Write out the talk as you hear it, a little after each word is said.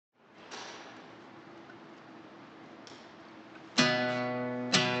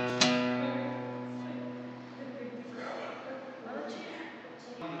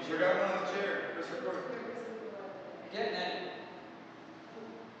Getting it.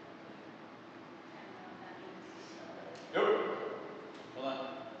 Nope. Hold on.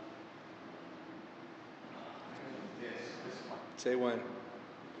 This one. Say when.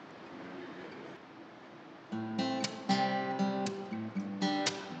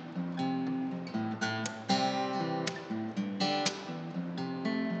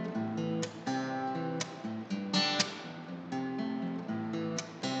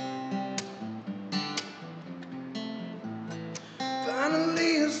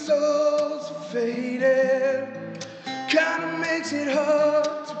 Finally your soul's faded, kinda makes it hard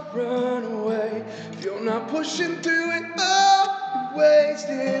to run away. If you're not pushing through it all, you're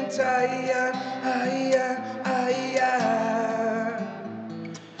wasting time.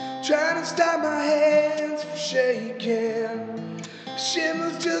 Trying to stop my hands from shaking.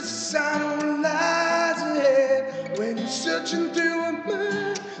 Shimmer's just a sign of what lies ahead. When you're searching through a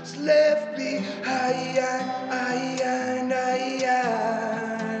mind that's left behind.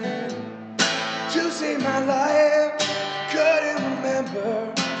 To save my life, couldn't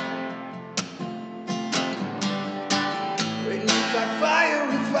remember. When you fight fire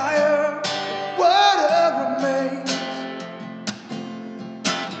with fire, water remains.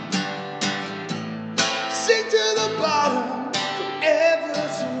 Sink to the bottom, don't ever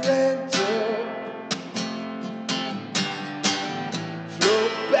surrender.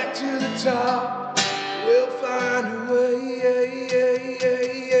 Float back to the top, we'll find a way.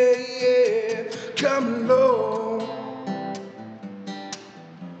 Come along,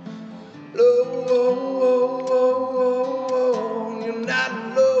 alone, you're not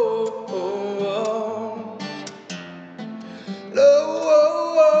alone.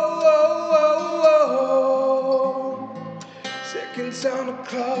 Seconds on the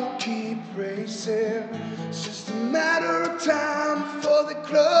clock keep racing. It's just a matter of time before they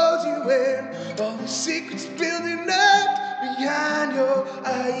close you in. All the secrets building up behind your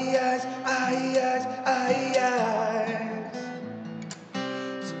eyes.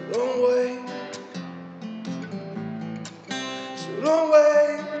 So don't wait. So don't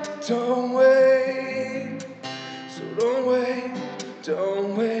wait. Don't wait. So don't wait.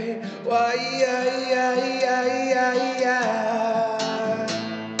 Don't wait. Why?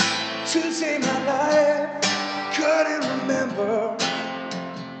 To save my life, couldn't remember.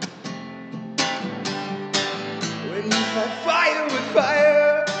 When you fight fire with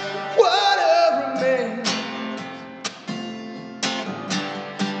fire, water remains.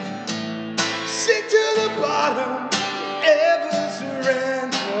 Sink to the bottom, ever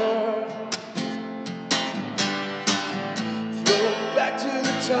surrender. Float back to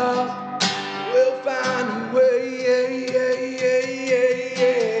the top, we'll find a way.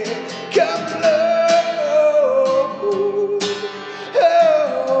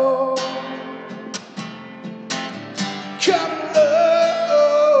 Come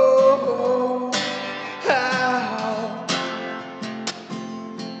along, come along,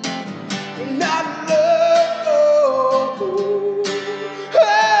 you're not alone.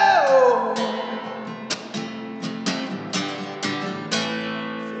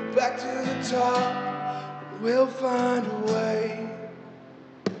 Back to the top, we'll find a way.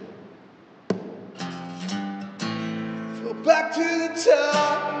 Float back to the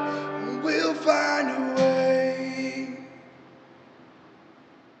top, we'll find a way.